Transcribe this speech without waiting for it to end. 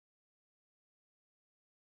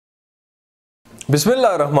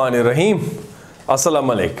Bismillahirrahmanirrahim.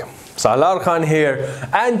 Assalamu alaikum. Salaar Khan here,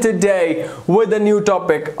 and today with a new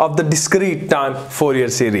topic of the discrete time Fourier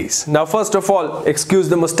series. Now first of all, excuse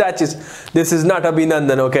the mustaches, this is not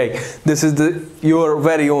Abhinandan, okay? This is your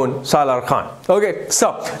very own Salaar Khan. Okay,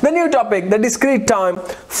 so the new topic, the discrete time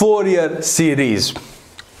Fourier series.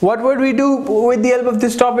 What would we do with the help of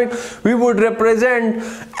this topic? We would represent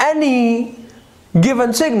any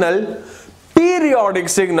given signal, periodic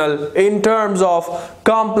signal, in terms of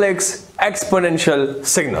complex exponential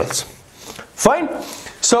signals. Fine.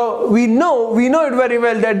 So we know it very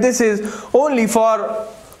well that this is only for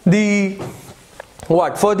the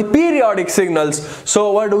for the periodic signals.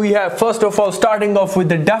 So what do we have? First of all, starting off with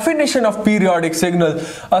the definition of periodic signal.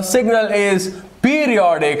 A signal is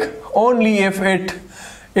periodic only if it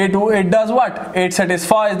does what? It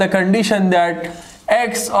satisfies the condition that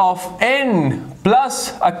x of n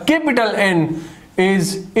plus a capital N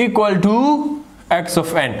is equal to x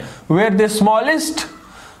of n, where the smallest,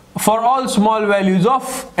 for all small values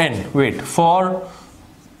of n, for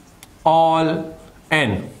all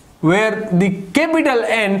n, where the capital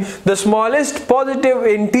N, the smallest positive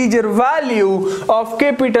integer value of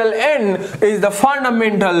capital N, is the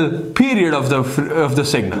fundamental period of the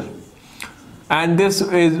signal. And this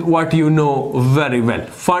is what you know very well,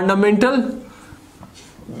 fundamental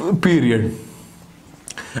period.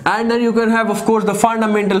 And then you can have, of course, the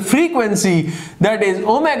fundamental frequency, that is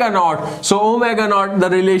omega naught. So omega naught, the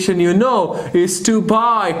relation you know, is 2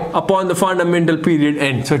 pi upon the fundamental period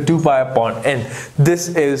n. So 2 pi upon n. This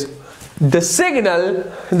is the signal,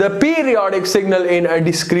 the periodic signal in a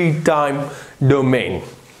discrete time domain.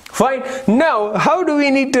 Fine. Now, how do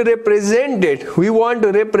we need to represent it? We want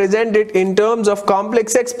to represent it in terms of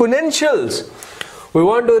complex exponentials. We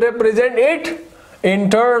want to represent it in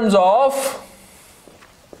terms of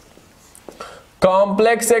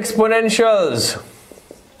complex exponentials.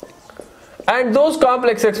 And those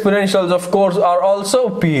complex exponentials, of course, are also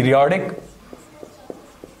periodic.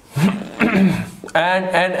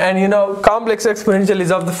 and you know, complex exponential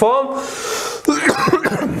is of the form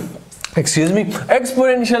excuse me,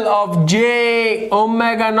 exponential of j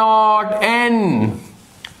omega naught n,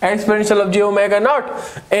 exponential of j omega naught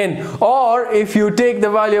n. Or if you take the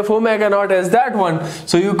value of omega naught as that one,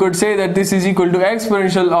 so you could say that this is equal to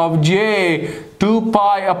exponential of j 2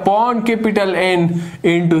 pi upon capital N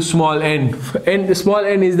into small n. And small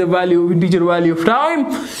n is the value, integer value of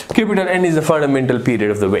time, capital N is the fundamental period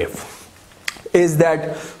of the wave. Is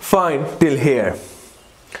that fine till here?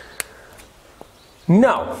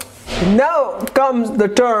 Now comes the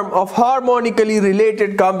term of harmonically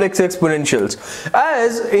related complex exponentials.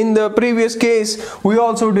 As in the previous case, we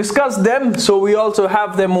also discussed them, so we also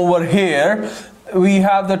have them over here. We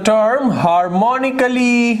have the term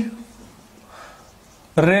harmonically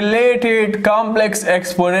related complex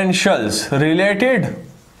exponentials. Related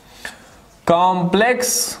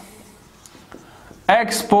complex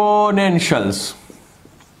exponentials.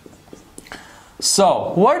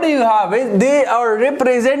 So what do you have? They are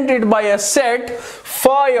represented by a set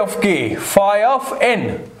phi of k, phi of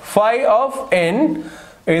n. Phi of n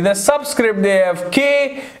in the subscript, they have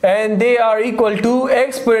k, and they are equal to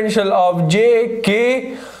exponential of j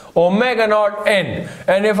k omega naught n.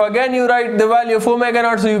 And if again you write the value of omega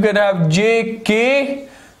naught, so you can have j k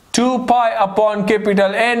 2 pi upon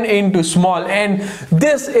capital N into small n.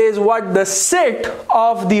 This is what the set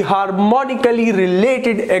of the harmonically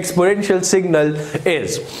related exponential signal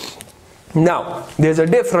is. Now, there's a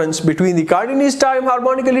difference between the continuous time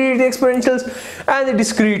harmonically related exponentials and the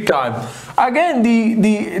discrete time. Again,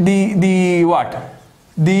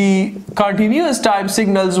 the continuous time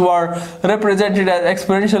signals were represented as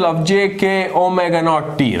exponential of j k omega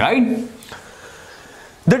naught t, right?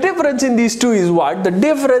 The difference in these two is what? The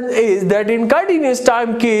difference is that in continuous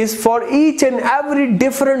time case, for each and every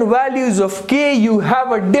different values of k, you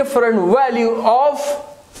have a different value of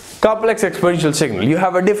complex exponential signal. You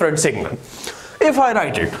have a different signal. If I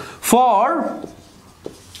write it, for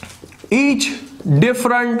each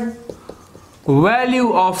different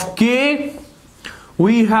value of k,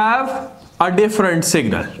 we have a different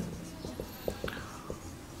signal.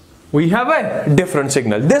 We have a different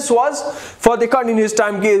signal. This was for the continuous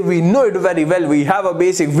time case. We know it very well. We have a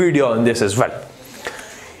basic video on this as well.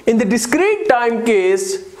 In the discrete time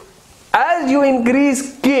case, as you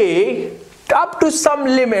increase k up to some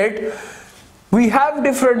limit, we have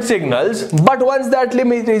different signals, but once that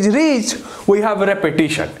limit is reached, we have a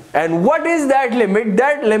repetition. And what is that limit?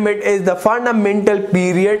 That limit is the fundamental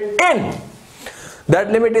period n.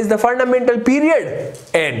 That limit is the fundamental period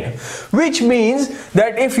n, which means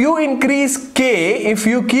that if you increase k, if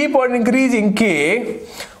you keep on increasing k,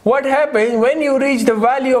 what happens when you reach the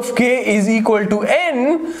value of k is equal to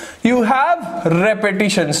n, you have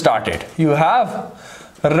repetition started. You have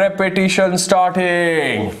repetition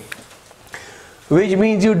starting, which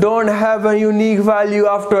means you don't have a unique value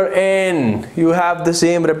after n. You have the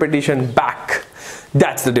same repetition back.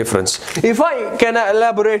 That's the difference. If I can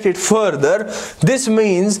elaborate it further, this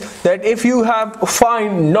means that if you have phi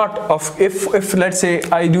naught of, if let's say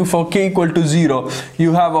I do for k equal to 0,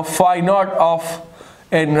 you have a phi naught of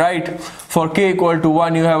n, right? For k equal to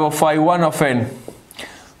 1, you have a phi 1 of n.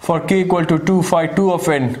 For k equal to 2, phi 2 of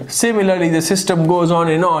n. Similarly, the system goes on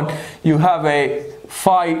and on. You have a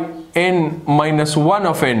phi n minus 1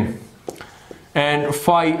 of n and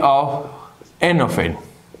phi of n of n.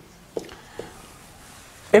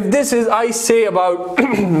 If this is, I say, about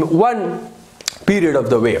one period of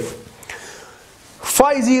the wave,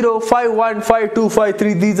 phi 0, phi 1, phi 2, phi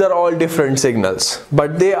 3, these are all different signals,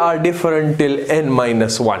 but they are different till n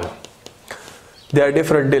minus 1. They are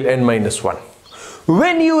different till n minus 1.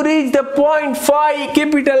 When you reach the point phi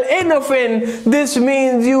capital N of n, this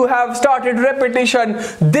means you have started repetition.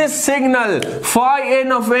 This signal phi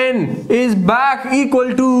n of n is back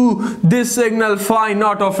equal to this signal phi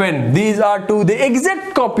naught of n. These are two the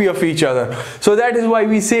exact copy of each other. So that is why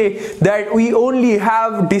we say that we only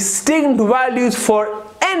have distinct values for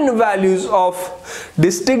n values of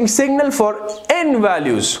distinct signal for n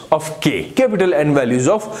values of k, capital N values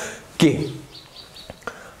of k.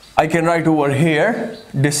 I can write over here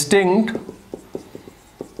distinct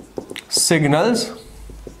signals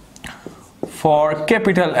for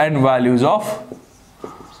capital N values of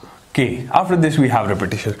k. After this we have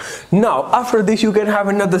repetition. Now after this you can have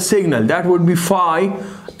another signal, that would be phi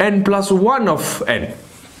n plus 1 of n.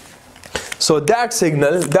 So that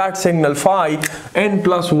signal phi n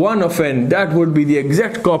plus 1 of n, that would be the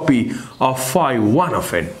exact copy of phi 1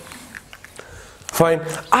 of n. Fine.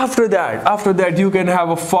 After that you can have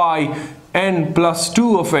a phi n plus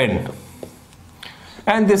 2 of n,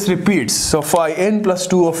 and this repeats. So phi n plus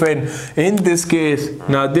 2 of n, in this case,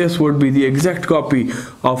 now this would be the exact copy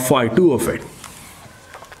of phi 2 of n.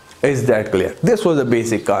 Is that clear? This was a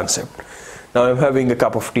basic concept. Now I'm having a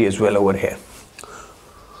cup of tea as well over here.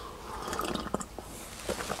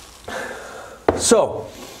 So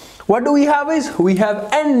what do we have is, we have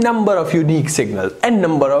n number of unique signals, n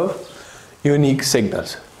number of unique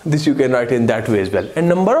signals. This you can write in that way as well, a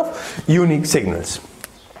number of unique signals.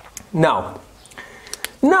 Now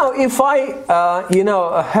if I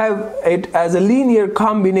have it as a linear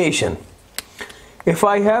combination, if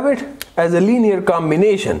I have it as a linear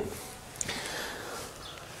combination,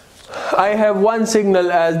 I have one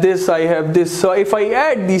signal as this, I have this. So if I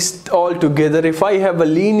add these all together, if I have a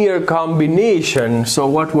linear combination, so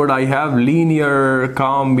what would I have? Linear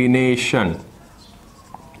combination.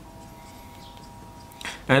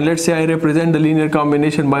 And let's say I represent the linear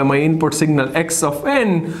combination by my input signal x of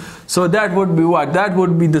n. So that would be what? That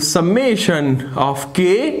would be the summation of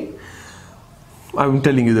k. I'm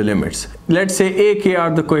telling you the limits. Let's say a, k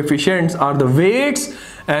are the coefficients, are the weights,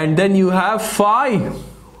 and then you have phi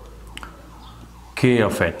k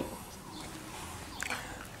of n.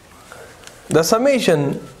 The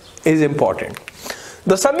summation is important.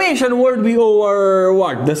 The summation would be over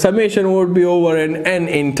what? The summation would be over an n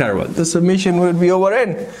interval. The summation would be over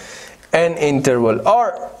n interval,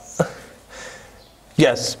 or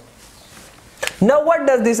yes. Now what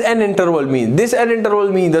does this n interval mean? This n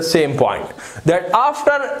interval means the same point, that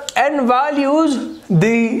after n values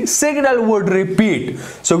the signal would repeat.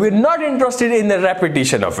 So we're not interested in the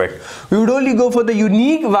repetition of it. We would only go for the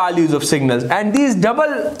unique values of signals, and these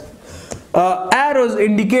double arrows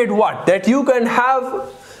indicate what? That you can have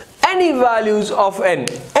any values of n,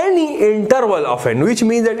 any interval of n, which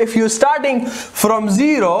means that if you're starting from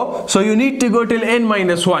 0, so you need to go till n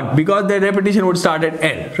minus 1, because the repetition would start at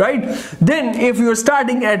n, right? Then if you're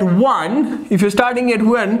starting at 1,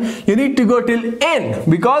 you need to go till n,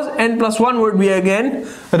 because n plus 1 would be again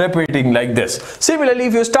repeating like this. Similarly,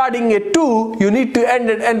 if you're starting at 2, you need to end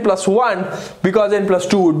at n plus 1, because n plus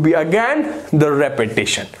 2 would be again the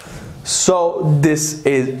repetition. So this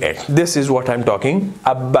is it. This is what I'm talking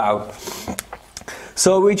about.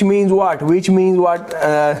 So which means what?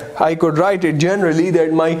 I could write it generally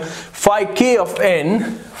that my phi k of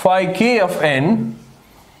n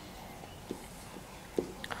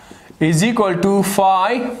is equal to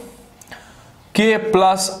phi k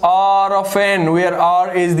plus r of n, where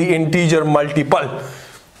r is the integer multiple.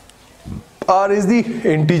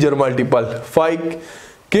 Phi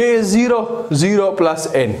k is 0 plus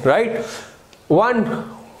n, right? 1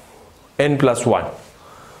 n plus 1.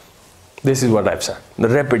 This is what I've said, the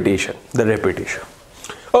repetition.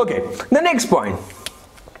 Okay, the next point,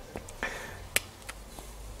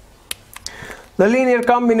 the linear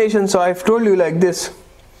combination. So I've told you like this.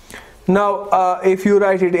 Now if you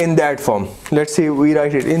write it in that form, let's say we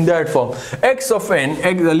write it in that form, x of n,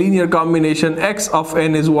 the linear combination x of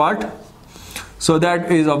n is what? So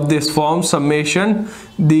that is of this form, summation,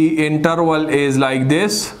 the interval is like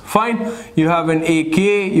this. Fine, you have an ak,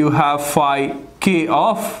 you have phi k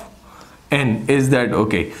of n, is that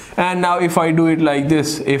okay? And now if I do it like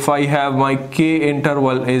this, if I have my k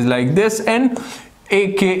interval is like this, and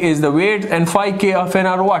ak is the weight and phi k of n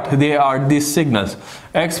are what? They are these signals,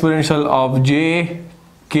 exponential of j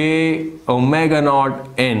k omega naught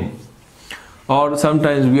n. Or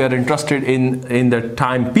sometimes we are interested in the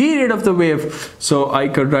time period of the wave, so I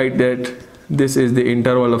could write that this is the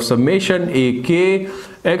interval of summation ak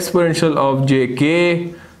exponential of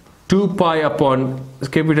jk 2 pi upon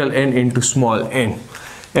capital N into small n.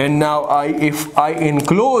 And now if I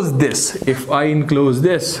enclose this,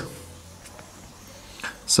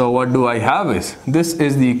 so what do I have is, this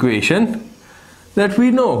is the equation that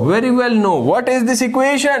we know, very well know. What is this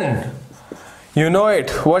equation? You know it.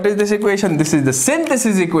 What is this equation? This is the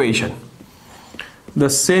synthesis equation. The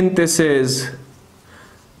synthesis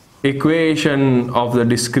equation of the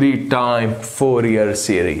discrete time Fourier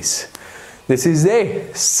series. This is the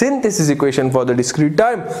synthesis equation for the discrete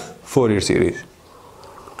time Fourier series.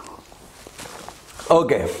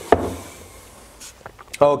 Okay.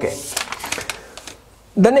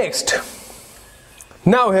 The next.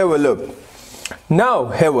 Now have a look.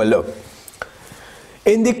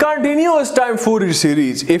 In the continuous time Fourier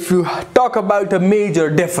series, if you talk about a major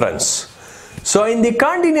difference, so in the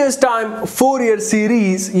continuous time Fourier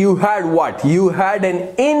series, you had what? You had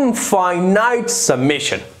an infinite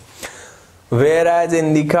summation. Whereas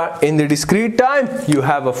in the discrete time, you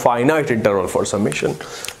have a finite interval for summation.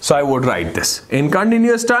 So I would write this. In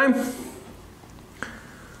continuous time,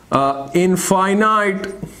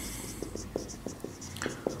 infinite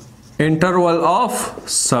interval of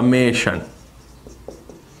summation.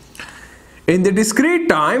 In the discrete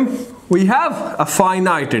time, we have a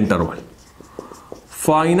finite interval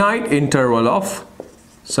of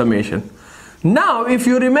summation. Now if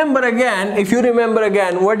you remember again,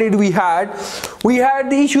 what did we had? We had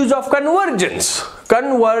the issues of convergence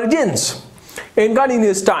in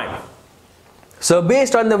continuous time. So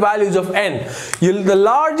based on the values of n, the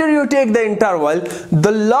larger you take the interval,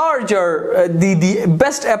 the larger the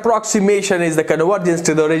best approximation is the convergence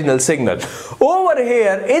to the original signal. Over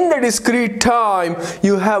here in the discrete time,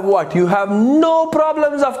 you have what? You have no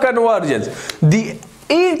problems of convergence.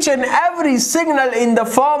 Each and every signal in the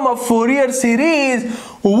form of Fourier series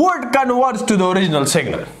would converge to the original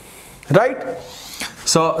signal, right?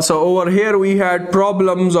 So over here we had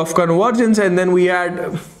problems of convergence, and then we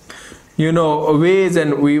had ways,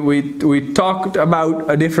 and we talked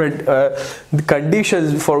about different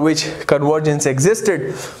conditions for which convergence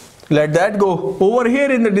existed. Let that go. Over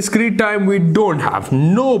here in the discrete time, we don't have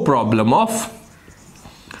no problem of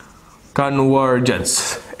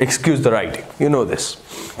convergence. Excuse the writing, you know this.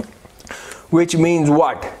 Which means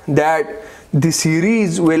what? That the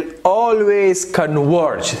series will always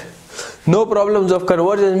converge. No problems of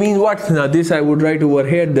convergence means what? Now this I would write over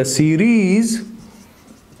here. The series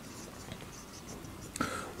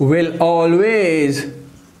will always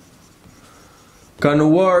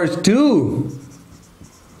converge to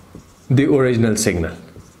the original signal.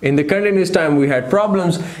 In the continuous time we had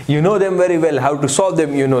problems. You know them very well. How to solve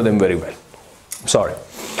them, you know them very well. Sorry.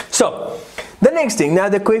 So the next thing, now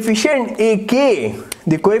the coefficient AK,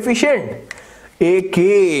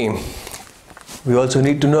 we also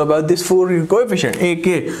need to know about this Fourier coefficient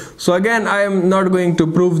AK. So again, I am not going to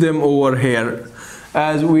prove them over here.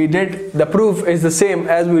 As we did, the proof is the same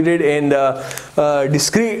as we did in the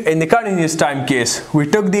discrete, in the continuous time case. We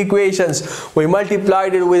took the equations, we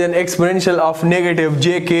multiplied it with an exponential of negative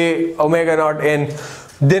jk omega naught n.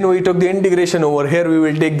 Then we took the integration. Over here we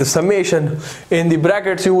will take the summation. In the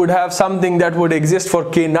brackets you would have something that would exist for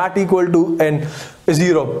k not equal to n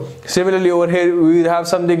 0. Similarly over here we will have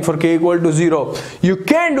something for k equal to 0. You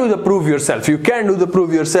can do the proof yourself.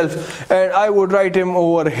 And I would write him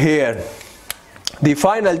over here. The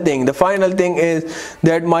final thing is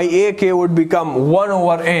that my AK would become 1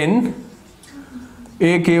 over n.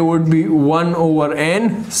 AK would be 1 over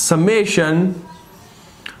n summation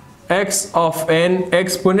x of n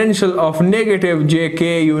exponential of negative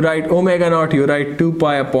jk, you write omega naught, you write 2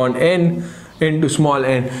 pi upon n, into small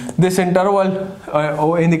n. This interval,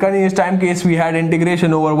 in the continuous time case, we had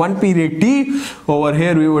integration over one period t. Over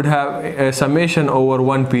here we would have a summation over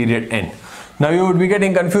one period n. Now you would be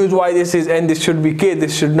getting confused why this is n, this should be k,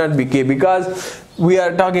 this should not be k, because we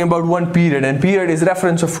are talking about one period, and period is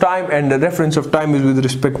reference of time, and the reference of time is with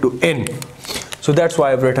respect to n. So that's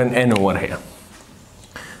why I've written n over here.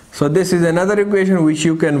 So this is another equation which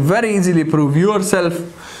you can very easily prove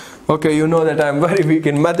yourself. Okay, you know that I'm very weak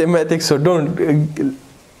in mathematics, so don't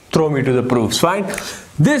throw me to the proofs, fine.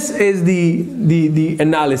 This is the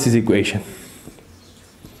analysis equation.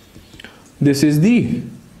 This is the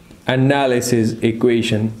analysis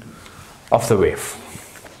equation of the wave.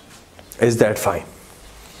 Is that fine?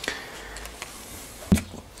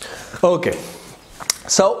 Okay,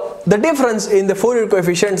 so the difference in the Fourier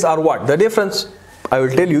coefficients are what? The difference, I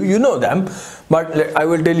will tell you, you know them, but I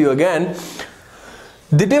will tell you again.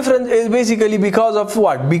 The difference is basically because of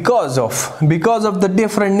what? Because of the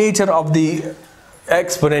different nature of the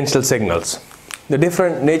exponential signals, the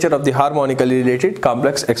different nature of the harmonically related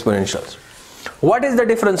complex exponentials. What is the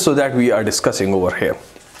difference so that we are discussing over here?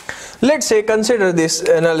 Let's say, consider this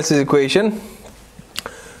analysis equation.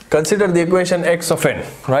 Consider the equation x of n,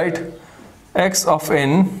 right? X of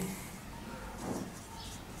n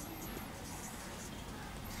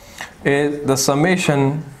is the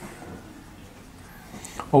summation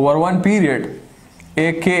over one period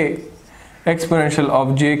ak exponential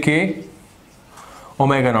of jk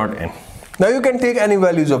omega naught n. Now you can take any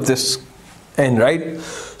values of this n, right?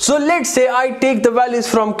 So let's say I take the values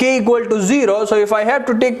from k equal to 0. So if I have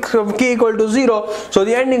to take from k equal to 0, so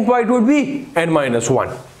the ending point would be n minus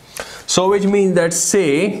 1. So which means that,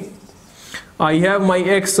 say I have my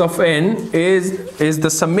x of n is the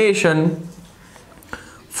summation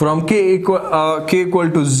from k equal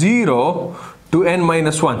to 0 to n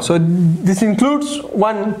minus 1. So this includes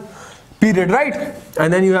one period, right?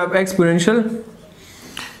 And then you have exponential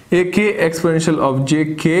ak exponential of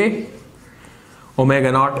jk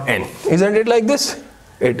omega naught n. Isn't it like this?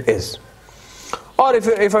 It is. Or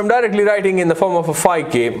if I'm directly writing in the form of a phi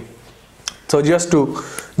k, so just to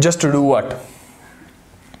do what?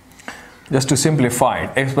 Just to simplify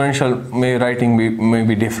it, exponential writing may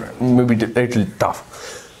be different, maybe a little tough.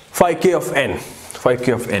 Phi k of n. Phi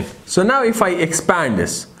k of n. So now if I expand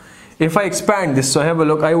this, so have a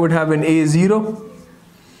look, I would have an a0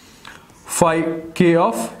 phi k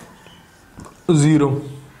of 0.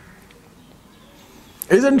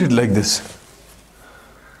 Isn't it like this?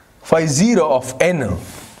 Phi 0 of n,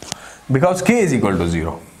 because k is equal to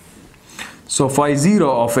 0. So phi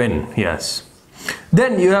 0 of n, yes.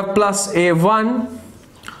 Then you have plus a1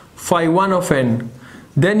 phi 1 of n.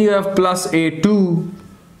 Then you have plus a2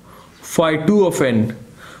 phi 2 of n.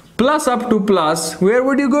 Plus up to plus, where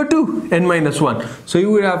would you go to? N minus 1. So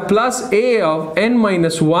you would have plus a of n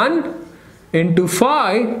minus 1 into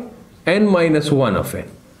phi n minus 1 of n.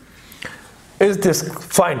 Is this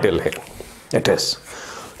fine till here? It is.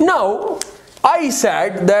 Now I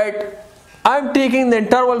said that I'm taking the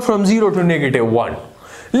interval from 0 to negative 1.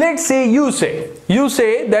 Let's say you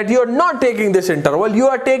say that you're not taking this interval, you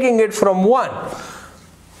are taking it from 1.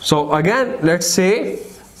 So again, let's say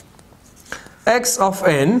x of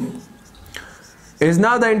n is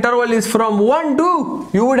now the interval is from 1 to,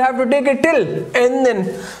 you would have to take it till n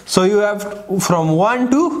then. So you have from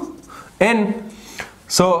 1 to n.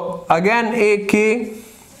 So again ak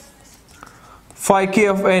phi k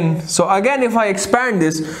of n. So again if I expand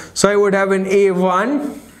this, so I would have an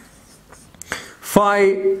a1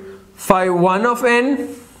 phi 1 of n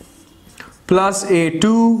plus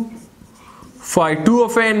a2 phi 2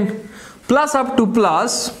 of n plus up to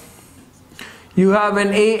plus, you have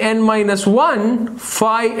an an minus 1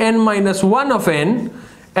 phi n minus 1 of n,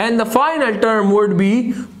 and the final term would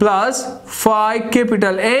be plus phi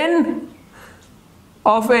capital N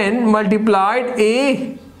of n multiplied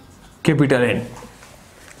a capital N.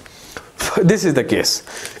 This is the case.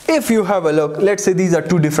 If you have a look, let's say these are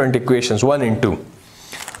two different equations, 1 and 2.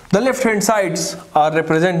 The left hand sides are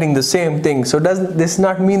representing the same thing. So does this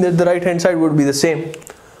not mean that the right hand side would be the same?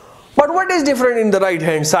 But what is different in the right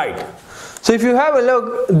hand side? So if you have a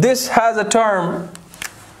look, this has a term,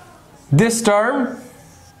 this term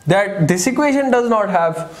that this equation does not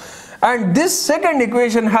have, and this second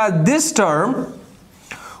equation has this term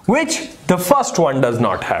which the first one does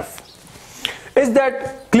not have. Is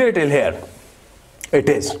that clear till here? It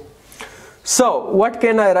is. So what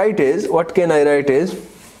can I write is,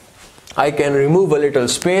 I can remove a little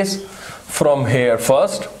space from here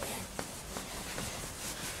first.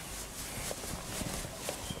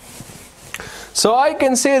 So I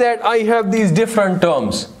can say that I have these different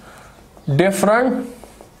terms, different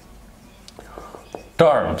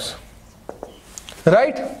terms,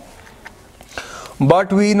 right?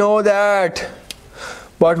 But we know that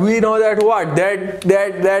what? That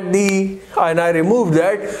the, and I removed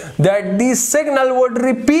that the signal would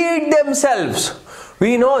repeat themselves.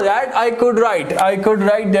 We know that I could write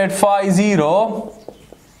that phi 0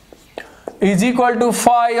 is equal to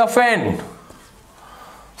phi of n.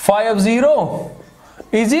 Phi of 0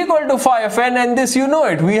 is equal to phi of n, and this you know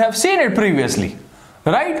it. We have seen it previously,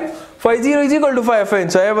 right? Phi 0 is equal to phi of n.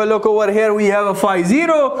 So have a look over here. We have a phi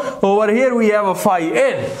 0. Over here we have a phi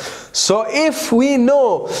n. So if we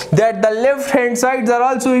know that the left hand sides are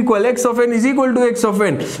also equal, x of n is equal to x of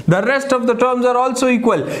n, the rest of the terms are also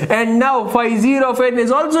equal, and now phi 0 of n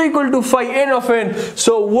is also equal to phi n of n.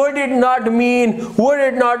 So would it not mean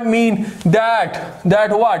that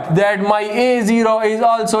my a0 is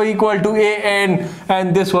also equal to an,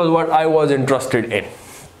 and this was what I was interested in.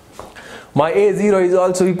 My a0 is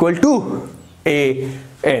also equal to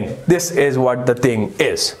an. This is what the thing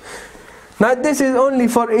is. Now this is only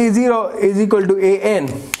for a0 is equal to an.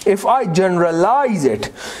 If I generalize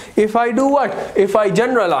it, if I do what? If I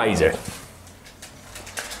generalize it,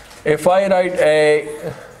 if I write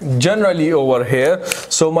a generally over here,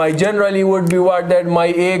 so my generally would be what? That my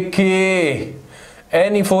ak,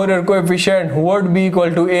 any Fourier coefficient would be equal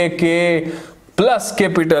to ak plus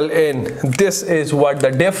capital N. This is what the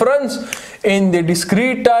difference in the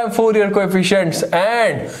discrete time Fourier coefficients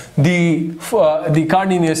and the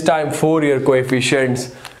continuous time Fourier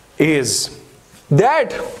coefficients is.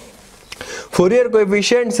 That Fourier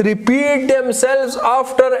coefficients repeat themselves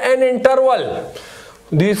after an interval.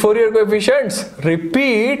 These Fourier coefficients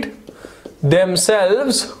repeat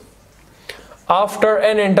themselves after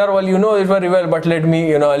an interval. You know it very well, but let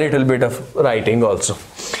me, a little bit of writing also.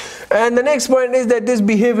 And the next point is that this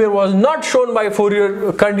behavior was not shown by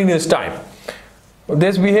Fourier continuous time.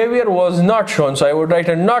 This behavior was not shown, so I would write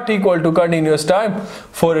a not equal to continuous time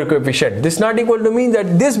Fourier coefficient. This not equal to mean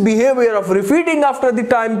that this behavior of repeating after the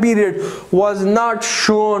time period was not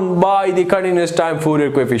shown by the continuous time Fourier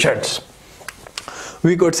coefficients.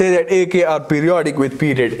 We could say that ak are periodic with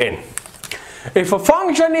period n. If a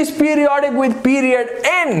function is periodic with period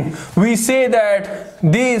n, we say that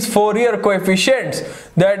these Fourier coefficients,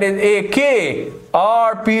 that is ak,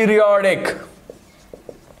 are periodic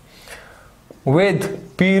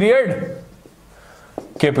with period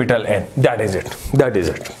capital N. That is it.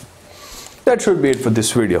 That should be it for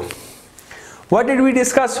this video. What did we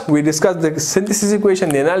discuss? We discussed the synthesis equation,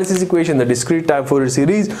 the analysis equation, the discrete time Fourier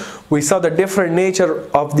series. We saw the different nature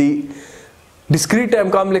of the discrete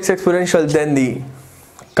time complex exponential than the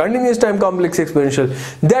continuous time complex exponential.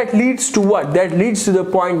 That leads to what? That leads to the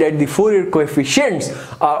point that the Fourier coefficients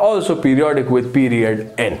are also periodic with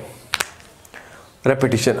period n.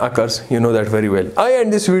 Repetition occurs, you know that very well. I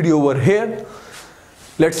end this video over here.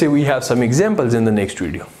 Let's say we have some examples in the next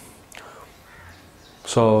video.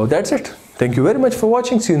 So that's it. Thank you very much for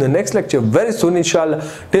watching. See you in the next lecture very soon, inshallah.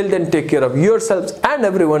 Till then, take care of yourselves and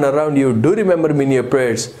everyone around you. Do remember me in your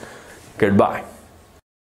prayers. Goodbye.